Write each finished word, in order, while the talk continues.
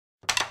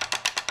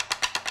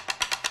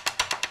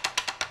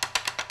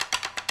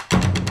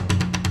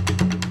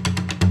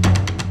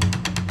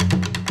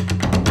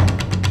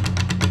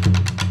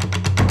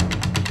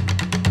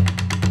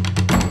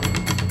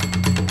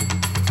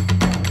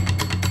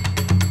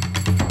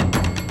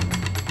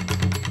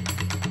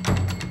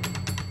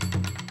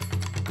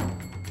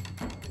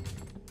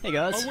Hey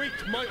guys,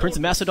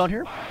 PrinceofMacedon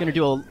here. Gonna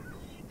do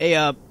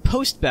a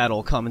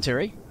post-battle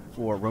commentary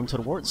for Rome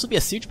Total War. This will be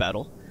a siege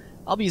battle.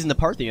 I'll be using the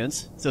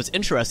Parthians, so it's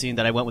interesting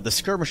that I went with the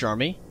skirmish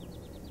army,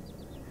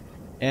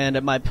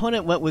 and my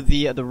opponent went with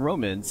the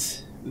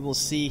Romans. We will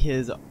see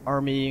his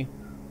army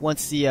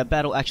once the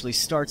battle actually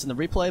starts in the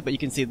replay, but you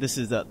can see this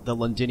is the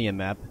Londinium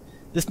map.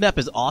 This map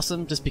is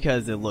awesome just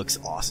because it looks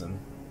awesome.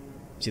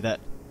 See that?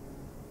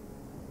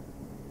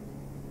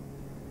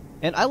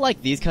 And I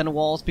like these kind of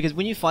walls because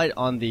when you fight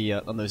on the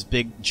on those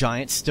big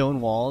giant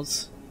stone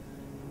walls,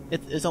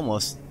 it's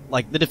almost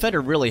like the defender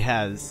really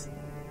has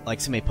like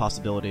so many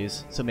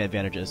possibilities, so many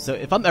advantages. So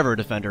if I'm ever a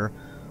defender,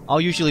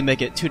 I'll usually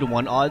make it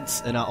 2-to-1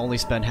 odds, and I'll only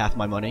spend half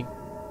my money.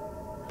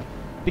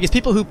 Because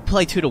people who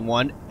play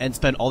 2-to-1 and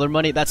spend all their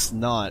money, that's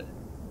not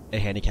a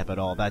handicap at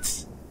all.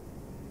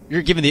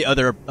 You're giving the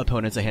other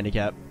opponents a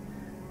handicap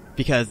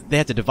because they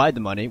have to divide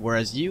the money,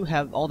 whereas you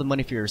have all the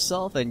money for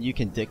yourself and you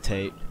can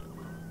dictate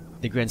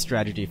the grand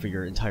strategy for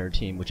your entire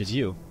team, which is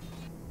you.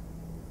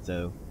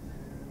 So,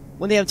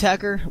 when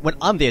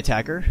I'm the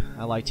attacker,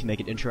 I like to make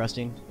it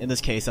interesting. In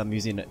this case, I'm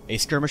using a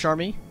skirmish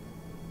army.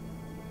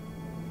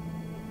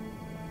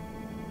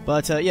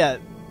 But yeah,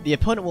 the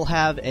opponent will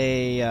have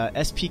a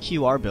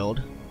SPQR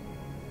build.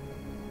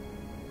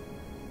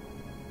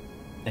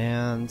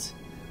 And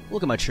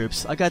look at my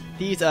troops. I got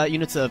these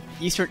units of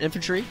Eastern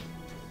Infantry,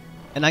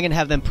 and I'm gonna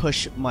have them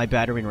push my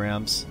battering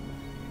rams.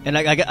 And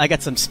I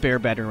got some spare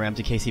battering rams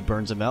in case he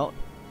burns them out.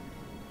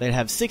 They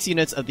have 6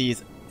 units of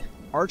these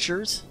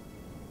archers,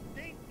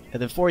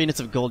 and then 4 units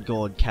of gold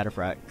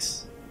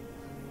cataphracts.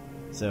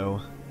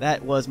 So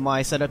that was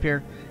my setup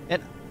here.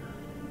 And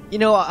you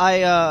know,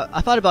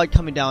 I thought about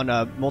coming down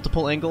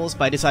multiple angles,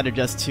 but I decided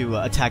just to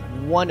attack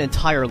one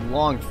entire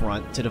long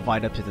front to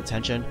divide up his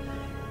attention.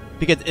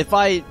 Because if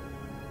I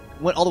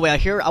went all the way out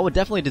here, I would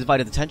definitely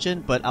divide his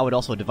attention, but I would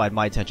also divide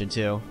my attention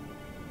too.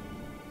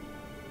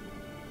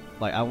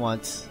 Like, I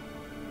want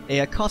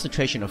a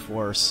concentration of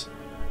force.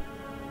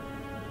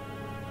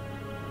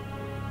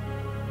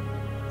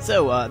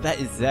 So,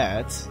 that is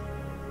that.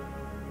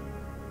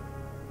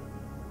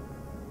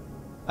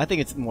 I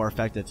think it's more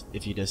effective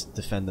if you just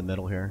defend the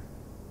middle here.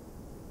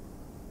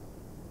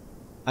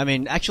 I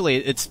mean,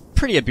 actually, it's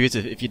pretty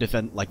abusive if you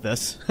defend like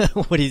this,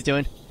 what he's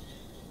doing.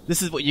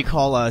 This is what you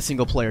call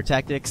single-player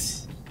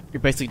tactics.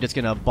 You're basically just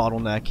gonna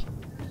bottleneck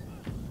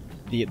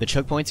the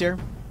choke points here.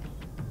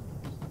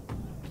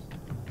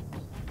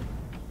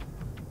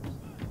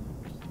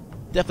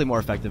 Definitely more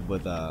effective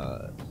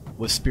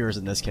with spears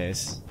in this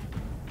case,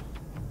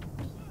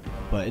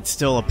 but it's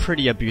still a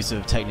pretty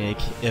abusive technique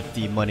if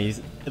the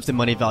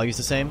money value is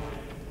the same.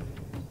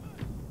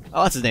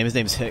 Oh, that's his name. His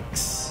name's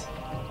Hicks.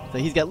 So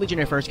he's got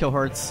Legionary First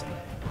cohorts.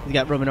 He's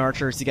got Roman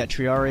archers. He's got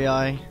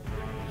Triarii,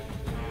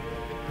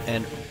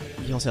 and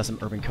he also has some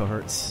urban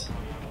cohorts.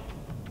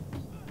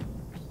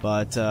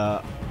 But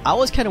I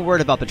was kind of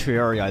worried about the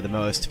Triarii the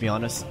most, to be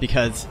honest,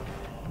 because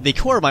the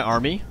core of my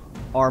army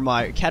are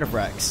my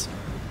cataphracts.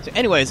 So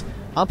anyways,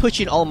 I'm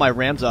pushing all of my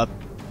rams up,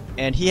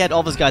 and he had all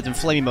of his guys in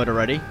flaming mode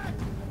already.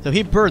 So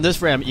he burned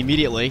this ram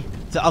immediately.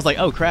 So I was like,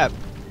 oh crap.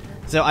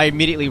 So I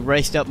immediately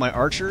raced up my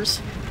archers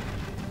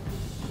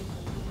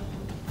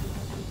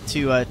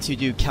to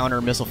do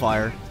counter missile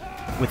fire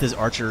with his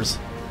archers.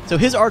 So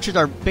his archers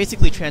are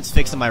basically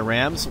transfixed on my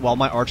rams, while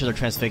my archers are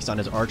transfixed on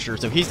his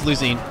archers. So he's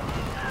losing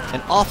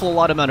an awful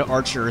lot amount of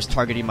archers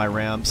targeting my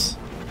rams.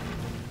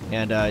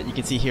 And you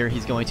can see here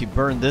he's going to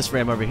burn this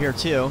ram over here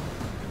too.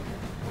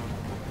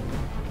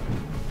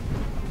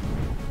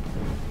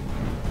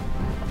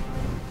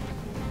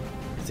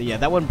 So yeah,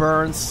 that one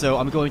burns, so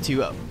I'm going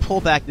to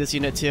pull back this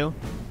unit too.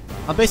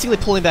 I'm basically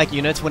pulling back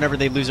units whenever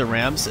they lose their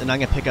rams, and I'm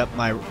going to pick up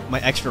my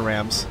extra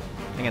rams.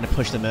 I'm going to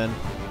push them in.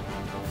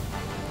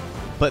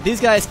 But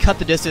these guys cut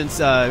the distance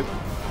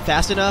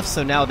fast enough,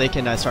 so now they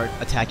can start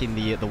attacking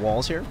the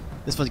walls here.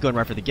 This one's going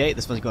right for the gate,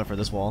 this one's going for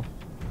this wall.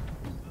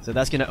 So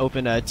that's going to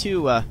open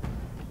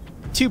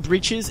two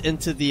breaches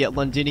into the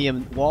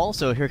Londinium wall,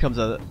 so here comes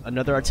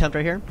another attempt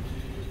right here.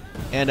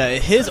 And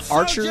his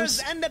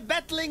archers and the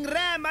battling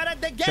ram are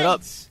at the gates. Shut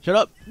up! Shut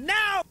up!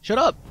 Now! Shut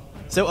up!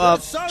 So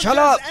shut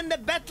up! And the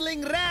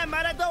battling ram are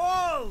at the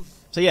walls.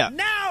 So yeah.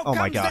 Now oh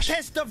my comes gosh. the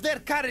test of their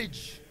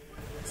courage.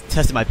 It's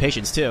testing my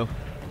patience too.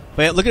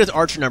 But yeah, look at his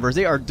archer numbers.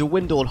 They are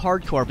dwindled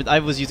hardcore. But I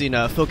was using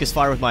focus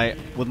fire with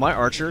my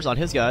archers on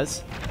his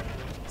guys.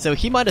 So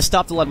he might have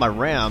stopped a lot of my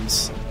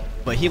rams,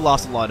 but he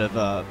lost a lot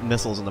of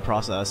missiles in the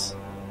process.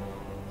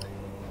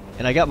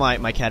 And I got my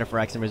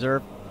cataphracts in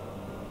reserve.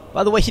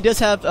 By the way, he does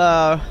have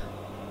a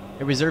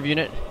reserve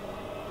unit,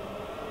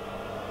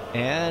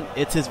 and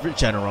it's his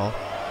general,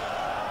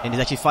 and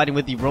he's actually fighting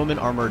with the Roman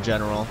armored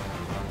general.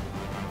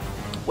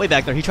 Way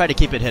back there, he tried to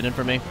keep it hidden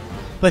from me.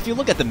 But if you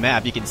look at the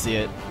map, you can see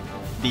it.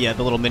 The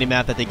little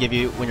mini-map that they give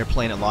you when you're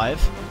playing it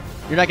live.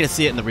 You're not going to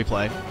see it in the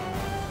replay.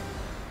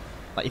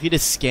 If you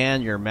just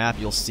scan your map,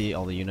 you'll see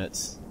all the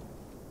units.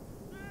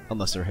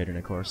 Unless they're hidden,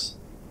 of course.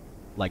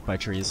 Like by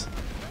trees.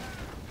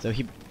 So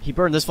he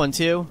burned this one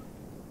too.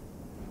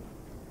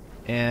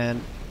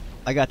 And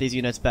I got these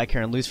units back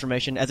here in loose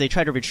formation. As they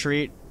try to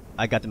retreat,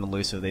 I got them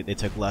loose, so they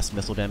took less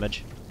missile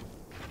damage.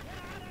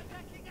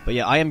 But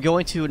yeah, I am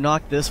going to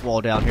knock this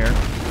wall down here.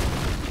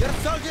 Your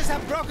soldiers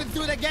have broken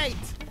through the gate.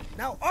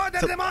 Now order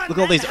So, them on. look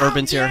at all these and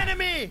urbans help here. the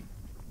enemy.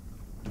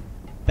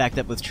 Backed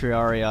up with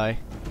Triarii.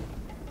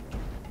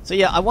 So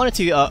yeah, I wanted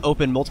to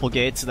open multiple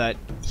gates so that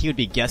he would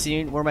be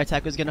guessing where my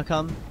attack was going to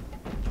come.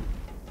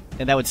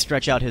 And that would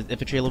stretch out his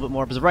infantry a little bit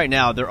more. Because right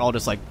now, they're all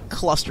just like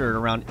clustered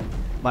around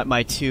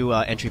my two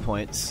entry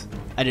points.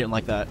 I didn't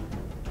like that.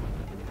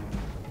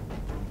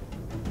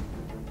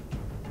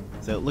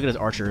 So look at his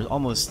archers,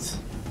 almost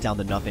down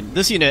to nothing.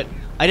 This unit,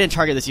 I didn't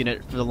target this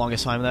unit for the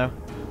longest time though.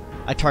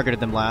 I targeted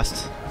them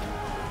last.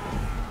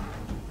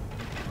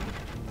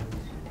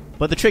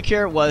 But the trick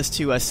here was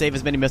to save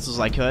as many missiles as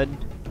I could.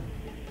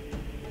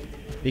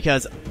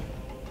 Because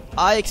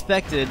I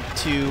expected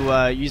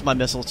to use my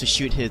missiles to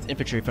shoot his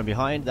infantry from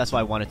behind. That's why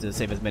I wanted to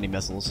save as many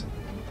missiles.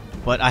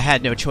 But I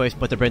had no choice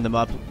but to bring them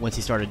up once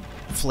he started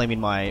flaming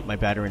my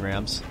battering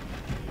rams.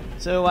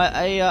 So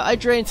I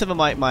drained some of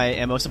my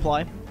ammo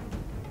supply.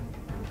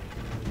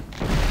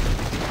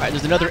 Alright,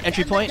 there's another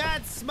entry point. The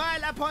gods smile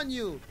upon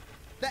you.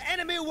 The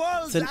enemy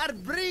walls So are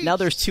breached. now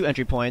there's 2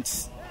 entry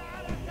points.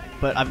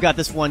 But I've got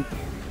this one.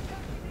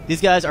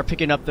 These guys are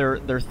picking up their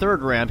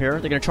third ram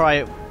here. They're going to try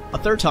it a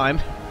third time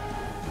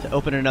to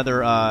open another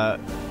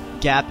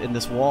gap in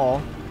this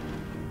wall.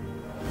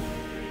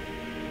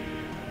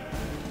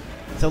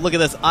 So look at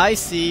this. I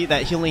see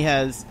that he only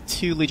has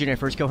 2 Legionary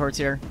First cohorts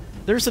here.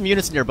 There's some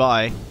units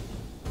nearby.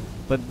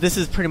 But this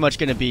is pretty much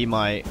going to be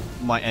my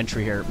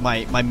entry here.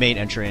 My main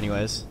entry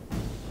anyways.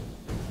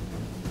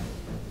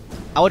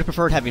 I would have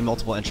preferred having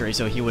multiple entries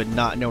so he would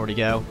not know where to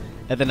go.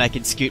 And then I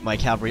could scoot my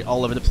cavalry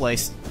all over the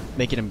place,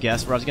 making him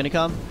guess where I was going to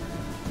come.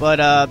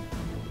 But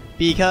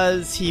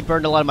because he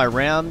burned a lot of my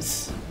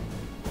rams,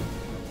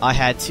 I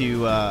had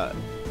to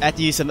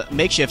use some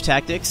makeshift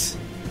tactics.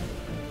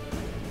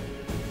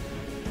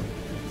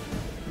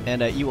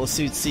 And you will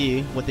soon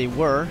see what they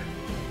were.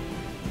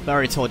 I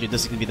already told you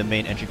this is going to be the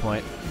main entry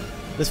point.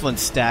 This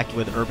one's stacked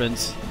with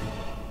urbans,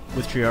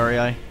 with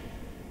Triarii.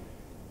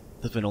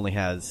 This one only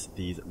has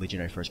these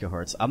Legionary First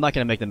cohorts. I'm not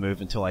going to make the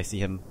move until I see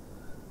him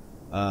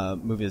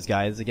move his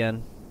guys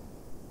again.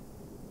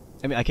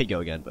 I mean, I could go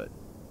again, but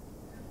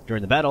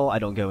during the battle, I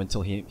don't go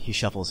until he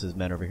shuffles his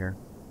men over here.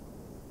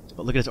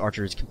 But look at his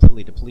archers,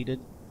 completely depleted.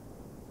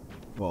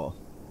 Well,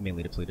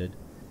 mainly depleted.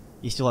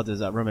 He still has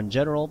his Roman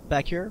general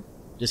back here,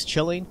 just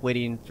chilling,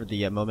 waiting for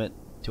the moment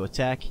to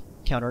attack,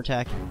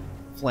 counterattack,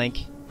 flank.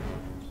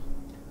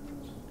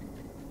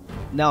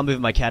 Now I'm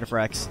moving my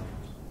cataphracts.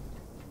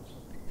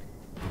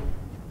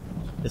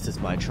 This is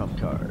my trump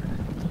card.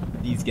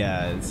 These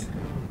guys.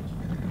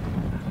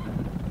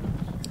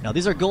 Now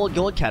these are gold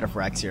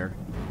cataphracts here.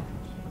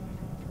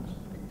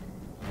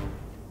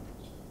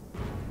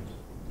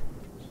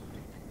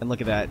 And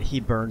look at that, he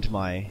burned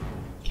my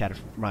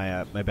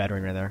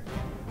battering ram there.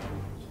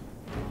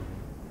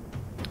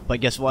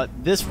 But guess what?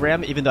 This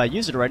ram, even though I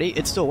used it already,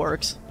 it still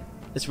works.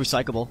 It's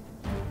recyclable.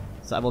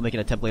 So I will make an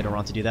attempt later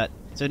on to do that.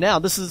 So now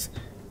this is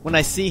when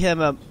I see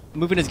him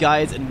moving his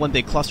guys in one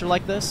big cluster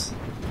like this.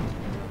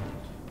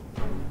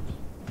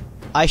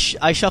 I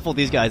shuffled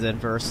these guys in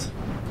first,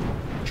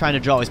 trying to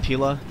draw his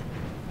Pila.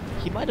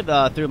 He might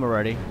have threw him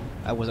already.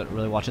 I wasn't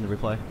really watching the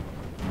replay,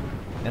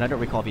 and I don't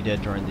recall if he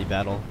did during the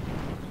battle.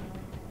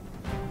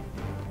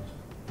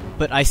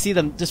 But I see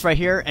them just right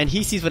here, and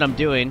he sees what I'm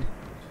doing.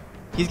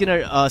 He's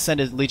gonna send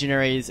his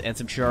legionaries and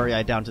some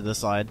Triarii down to this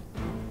side.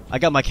 I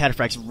got my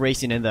cataphracts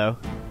racing in though,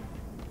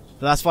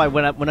 so that's why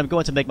when I'm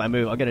going to make my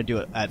move, I'm gonna do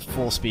it at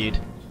full speed.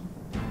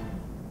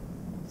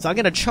 So I'm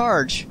gonna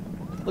charge.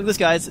 Look at this,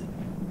 guys.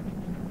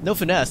 No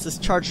finesse,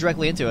 just charge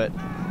directly into it.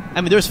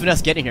 I mean, there's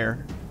finesse getting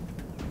here.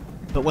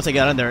 But once I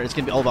got in there, it's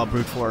gonna be all about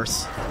brute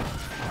force.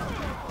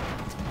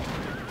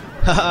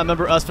 Haha,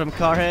 remember us from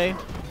Carhe?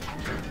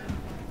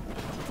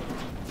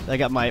 I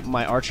got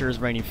my archers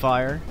raining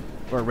fire.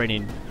 Or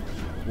raining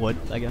wood,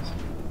 I guess.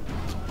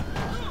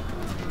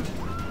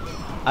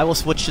 I will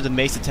switch to the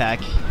mace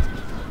attack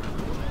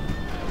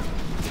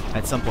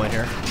at some point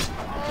here.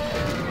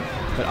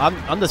 But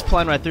I'm just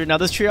plowing right through. Now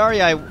this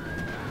Triarii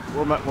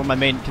were my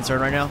main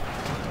concern right now.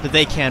 That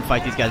they can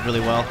fight these guys really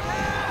well.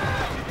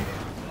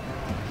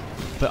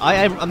 But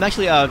I'm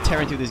actually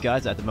tearing through these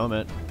guys at the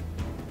moment.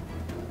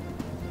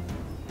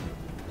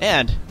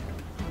 And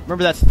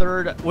remember that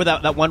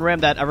that one ram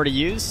that I already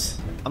used?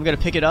 I'm gonna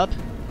pick it up,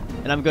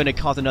 and I'm going to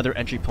cause another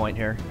entry point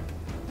here.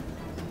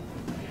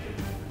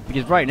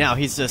 Because right now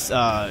he's just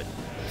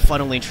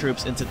funneling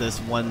troops into this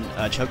one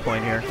choke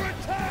point here,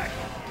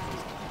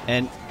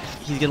 and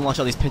he's gonna launch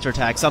all these pincer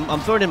attacks. So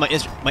I'm throwing in my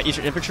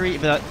Eastern infantry,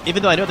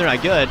 even though I know they're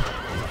not good.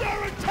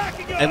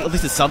 And at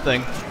least it's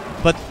something,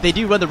 but they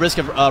do run the risk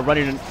of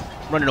running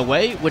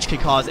away, which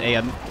could cause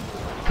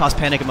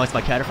panic amongst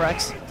my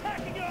cataphracts.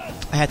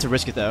 I had to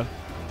risk it though.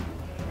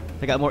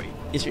 I got more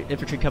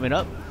infantry coming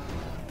up,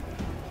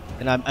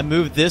 and I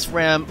moved this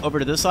ram over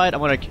to this side. I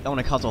want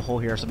to cause a hole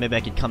here, so maybe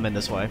I could come in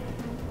this way.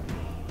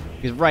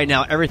 Because right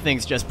now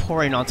everything's just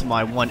pouring onto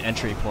my one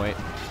entry point.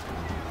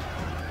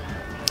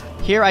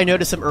 Here I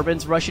noticed some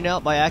urbans rushing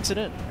out by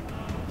accident.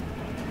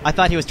 I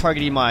thought he was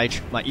targeting my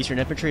eastern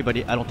infantry, but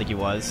I don't think he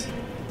was.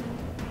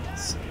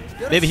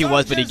 Maybe he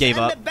was, but he gave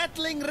up.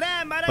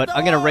 But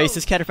I'm gonna race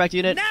this cataphract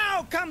unit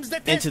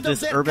into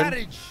this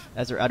urban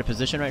as they're out of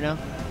position right now.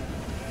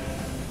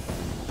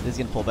 This is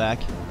gonna pull back.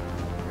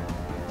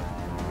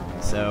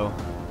 So,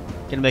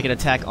 gonna make an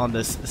attack on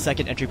this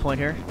second entry point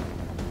here.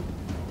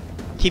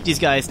 Keep these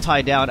guys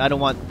tied down. I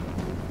don't want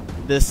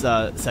this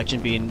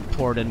section being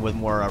poured in with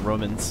more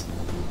Romans.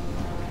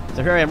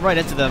 So here I am right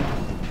into them.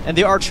 And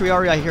the archery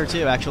are here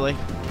too, actually.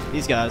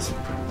 These guys.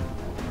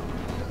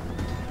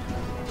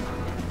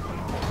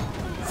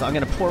 So I'm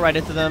gonna pour right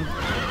into them.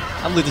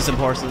 I'm losing some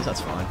horses,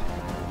 that's fine.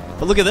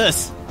 But look at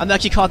this! I'm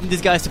actually causing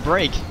these guys to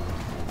break.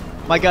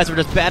 My guys were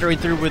just battering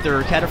through with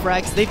their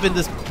cataphracts. They've been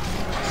just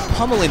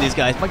pummeling these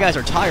guys. My guys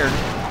are tired.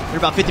 They're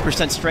about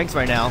 50% strength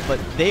right now, but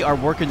they are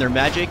working their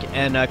magic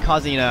and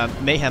causing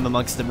mayhem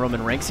amongst the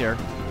Roman ranks here.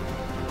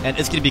 And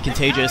it's gonna be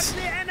contagious.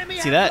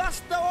 See that?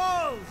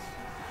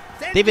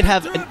 They even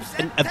have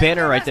a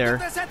banner right there,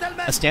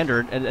 a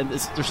standard, and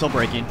they're still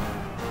breaking.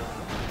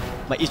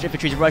 My eastern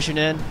infantry's rushing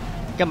in.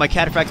 Got my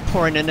cataphracts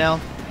pouring in now.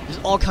 There's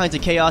all kinds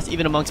of chaos,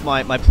 even amongst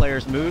my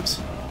players'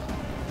 moves.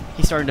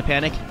 He's starting to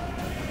panic.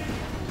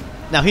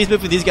 Now he's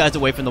moving these guys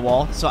away from the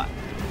wall, so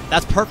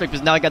that's perfect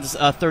because now I got this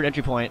third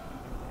entry point,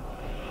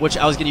 which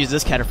I was going to use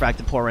this cataphract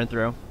to pour in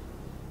through.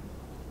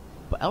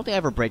 But I don't think I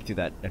ever break through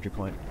that entry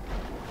point.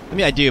 I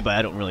mean, I do, but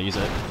I don't really use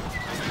it.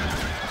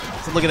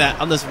 So look at that.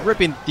 I'm just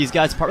ripping these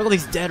guys apart. Look at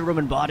these dead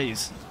Roman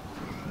bodies.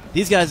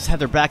 These guys have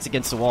their backs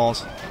against the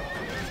walls.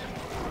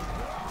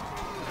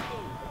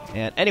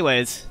 And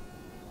anyways,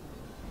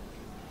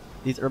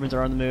 these urbans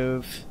are on the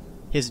move.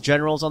 His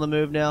general's on the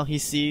move now. He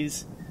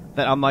sees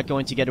that I'm not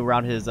going to get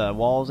around his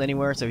walls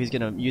anywhere, so he's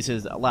going to use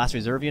his last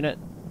reserve unit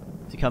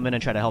to come in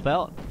and try to help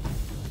out.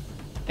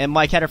 And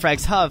my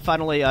cataphracts have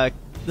finally,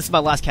 this is my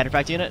last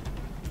cataphract unit.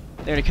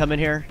 They're going to come in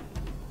here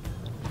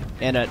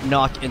and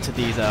knock into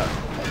these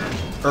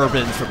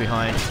urbans from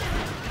behind.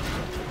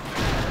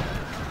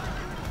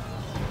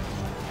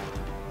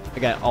 I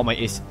got all my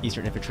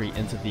eastern infantry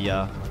into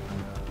the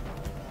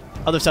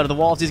other side of the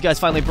walls. These guys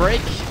finally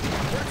break.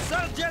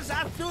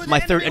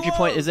 My third entry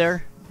point is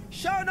there.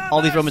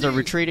 All these Romans are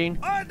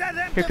retreating.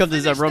 Here comes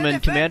this Roman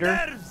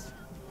commander.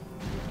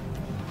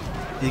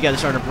 These guys are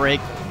starting to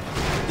break.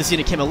 This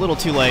unit came a little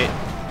too late.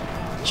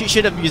 She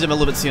should have used him a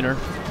little bit sooner.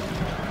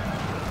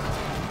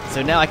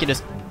 So now I can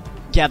just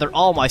gather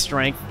all my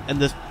strength and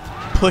just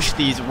push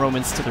these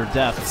Romans to their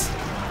deaths.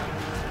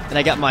 And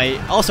I got my...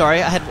 Oh,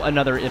 sorry, I had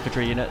another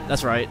infantry unit.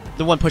 That's right.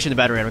 The one pushing the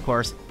battery in, of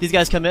course. These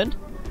guys come in.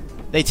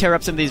 They tear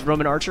up some of these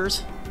Roman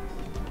archers.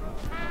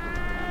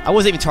 I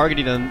wasn't even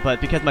targeting them,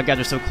 but because my guys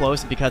are so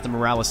close and because the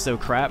morale was so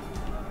crap,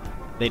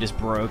 they just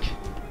broke.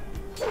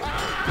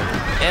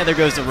 And there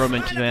goes the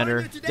Roman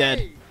commander,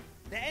 dead.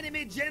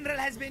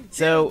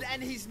 So,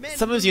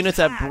 some of his units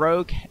that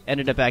broke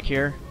ended up back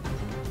here,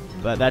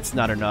 but that's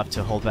not enough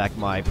to hold back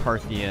my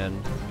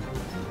Parthian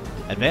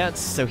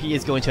advance, so he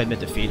is going to admit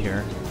defeat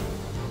here.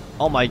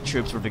 All my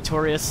troops were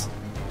victorious.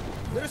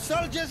 I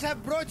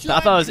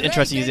thought it was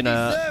interesting using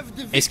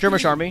a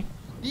skirmish army.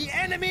 The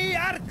enemy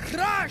are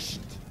crushed.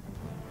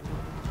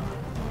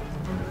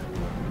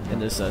 In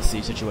this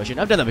siege situation.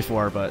 I've done that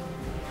before, but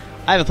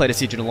I haven't played a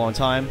siege in a long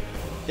time.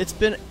 It's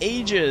been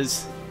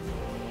ages.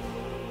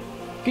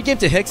 Good game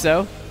to Hicks,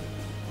 though.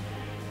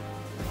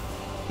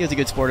 He was a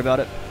good sport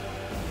about it.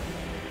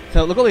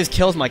 So look at all these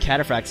kills my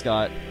cataphracts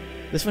got.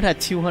 This one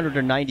had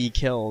 290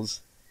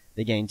 kills.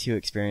 They gained 2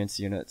 experience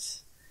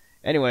units.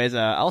 Anyways,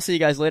 I'll see you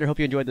guys later. Hope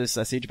you enjoyed this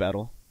siege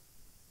battle.